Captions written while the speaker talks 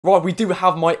Right, we do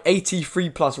have my 83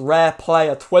 plus rare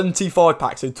player 25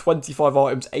 pack, so 25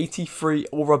 items, 83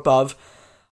 or above.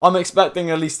 I'm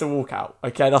expecting at least a walkout.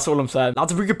 Okay, that's all I'm saying. Now,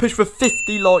 if we could push for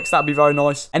 50 likes, that'd be very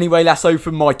nice. Anyway, let's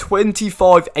open my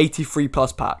 25 83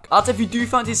 plus pack. As if you do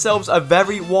fancy yourselves a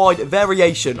very wide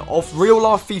variation of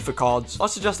real-life FIFA cards, I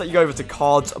suggest that you go over to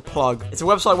Cards Plug. It's a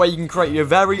website where you can create your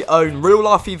very own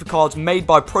real-life FIFA cards made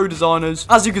by pro designers.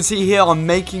 As you can see here, I'm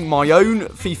making my own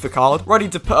FIFA card, ready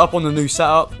to put up on the new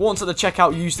setup. Once at the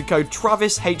checkout, use the code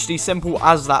TravisHD, simple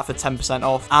as that, for 10%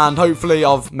 off. And hopefully,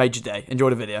 I've made your day.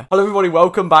 Enjoy the video. Hello, everybody.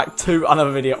 Welcome back to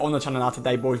another video on the channel now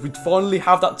today, boys. We finally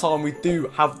have that time. We do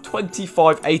have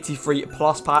 25 83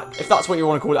 plus pack, if that's what you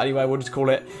want to call it. Anyway, we'll just call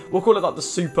it, like the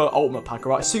super ultimate pack.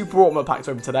 All right, super ultimate pack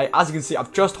to open today. As you can see,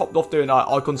 I've just hopped off doing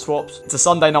icon swaps. It's a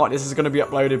Sunday night. This is going to be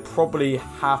uploaded probably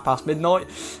midnight.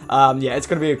 Yeah, it's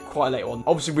going to be quite a late one.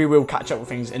 Obviously, we will catch up with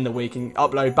things in the week and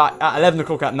upload back at 11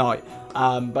 o'clock at night.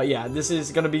 But yeah, this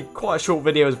is going to be quite a short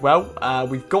video as well.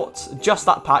 We've got just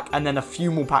that pack and then a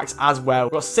few more packs as well.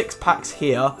 We've got 6 packs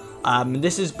here.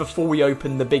 This is before we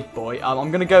open the big boy. I'm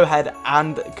going to go ahead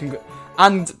and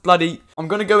I'm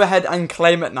going to go ahead and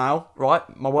claim it now, right?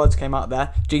 My words came out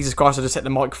there. Jesus Christ, I just hit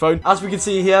the microphone. As we can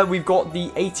see here, we've got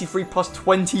the 83 plus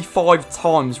 25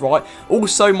 times, right?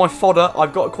 Also, my fodder,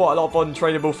 I've got quite a lot of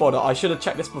untradeable fodder. I should have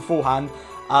checked this beforehand.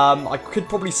 I could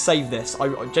probably save this.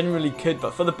 I genuinely could,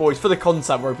 but for the boys, for the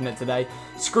content, we're opening it today.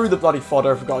 Screw the bloody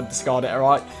fodder if we've got to discard it,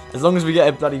 alright? As long as we get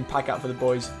a bloody pack out for the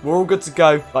boys, we're all good to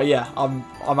go. But yeah, I'm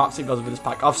absolutely buzzing with this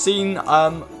pack. I've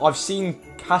seen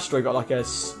Castro got like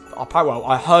well,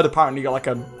 I heard apparently got like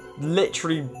a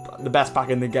literally the best pack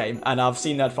in the game, and I've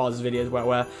seen Ned Farz's video as well,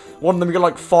 where one of them got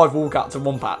like 5 walkouts in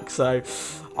one pack. So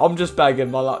I'm just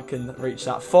begging my luck can reach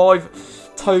that. 5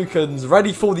 tokens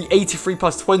ready for the 83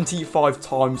 plus 25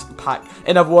 times pack.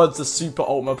 In other words, the super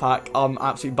ultimate pack. I'm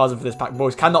absolutely buzzing for this pack,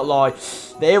 boys. Cannot lie.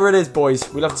 There it is,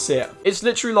 boys. We love to see it. It's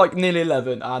literally like nearly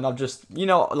 11, and I've just, you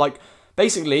know, like,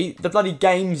 basically, the bloody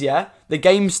games, yeah? The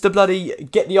games to bloody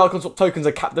get the icon swap tokens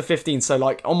are capped to 15. So,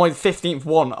 like, on my 15th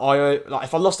one,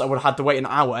 if I lost it, I would have had to wait an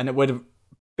hour, and it would have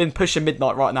been pushing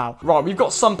midnight right now. Right, we've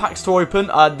got some packs to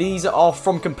open. These are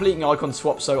from completing icon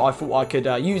swaps, so I thought I could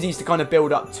use these to kind of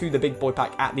build up to the big boy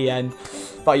pack at the end.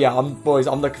 But yeah, boys,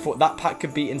 I'm looking for that pack.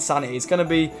 Could be insanity. It's gonna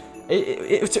be,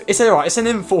 it's alright. It's an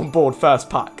informed board first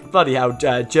pack. Bloody hell,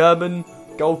 German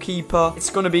goalkeeper. It's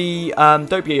gonna be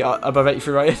don't be above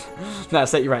 83 rated. No,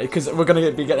 it's 80 rated, because we're gonna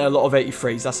be getting a lot of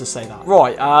 83s. Let's just say that.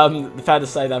 Right, fair to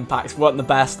say them packs weren't the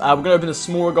best. We're gonna open the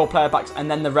smaller gold player packs and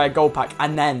then the rare gold pack,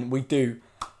 and then we do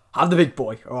have the big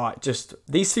boy. All right, just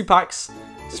these 2 packs,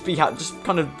 just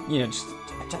kind of, you know,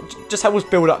 just help us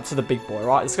build up to the big boy.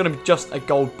 Right, it's gonna be just a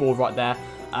gold board right there.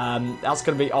 That's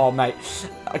gonna be, oh mate,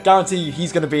 I guarantee you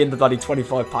he's gonna be in the bloody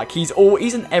 25 pack. He's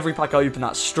in every pack I open.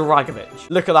 That Stragovic.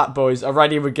 Look at that, boys.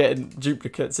 Already we're getting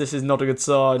duplicates. This is not a good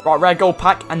sign. Right, rare gold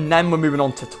pack, and then we're moving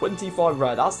on to 25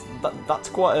 rare. That's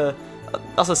quite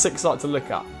a sick sight to look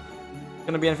at.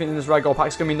 Going to be anything in this rare gold pack.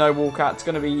 It's going to be no walkout. It's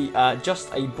going to be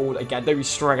just a board again. Don't be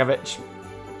Stragovic.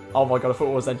 Oh my god, I thought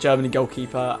it was that Germany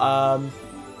goalkeeper.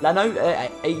 Leno,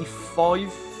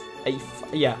 85.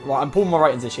 Yeah, right, I'm pulling my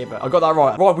ratings this year, but I got that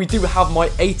right. Right, we do have my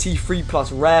 83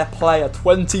 plus rare player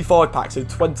 25 pack, so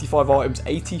 25 items,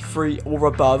 83 or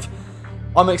above.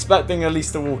 I'm expecting at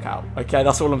least a walkout. Okay,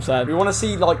 that's all I'm saying. We want to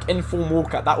see like inform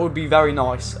walkout. That would be very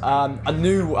nice. A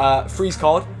new freeze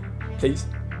card, please,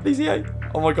 EA.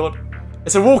 Oh my god.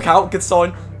 It's a walkout, good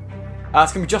sign.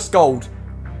 It's going to be just gold.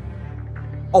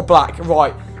 Oh, black,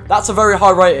 right. That's a very high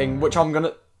rating, which I'm going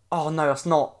to... Oh, no, that's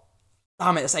not.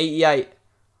 Damn it, it's 88.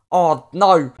 Oh,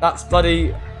 no. That's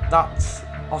bloody... That's...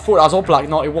 I thought that was all black,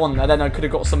 91, and then I could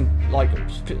have got some, like,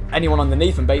 anyone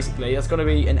underneath him, basically. That's going to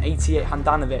be an 88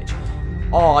 Handanovic.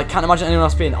 Oh, I can't imagine anyone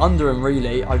else being under him,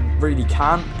 really. I really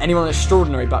can. Anyone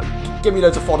extraordinary, but give me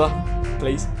loads of fodder,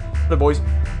 please. The boys.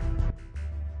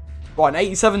 Right, an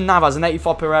 87 Navas, an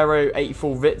 85 Pereiro,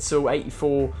 84 Witzel,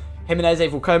 84 Jimenez,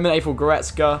 84 Coleman, 84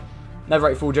 Goretzka, never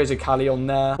 84 Jose Cali on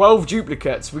there. 12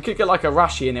 duplicates. We could get like a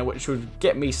Rashi in it, which would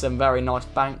get me some very nice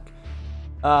bank.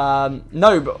 No,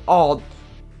 but, oh,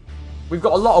 we've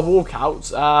got a lot of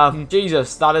walkouts.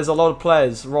 Jesus, that is a lot of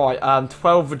players. Right,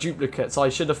 12 duplicates. I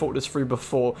should have thought this through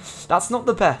before. That's not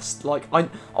the best. Like,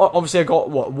 obviously I got,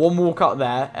 what, 1 walkout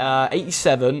there,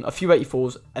 87, a few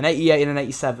 84s, an 88 and an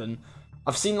 87.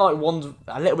 I've seen like ones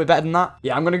a little bit better than that.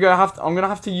 Yeah, I'm gonna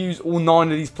have to use all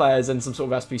 9 of these players in some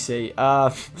sort of SPC.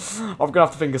 I'm gonna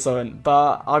have to think of something.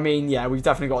 But I mean, yeah, we've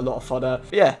definitely got a lot of fodder.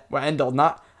 But yeah, we'll end on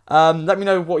that. Let me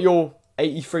know what your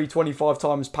 83 25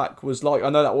 times pack was like. I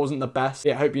know that wasn't the best.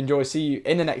 Yeah, hope you enjoy. See you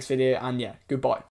in the next video, and yeah, goodbye.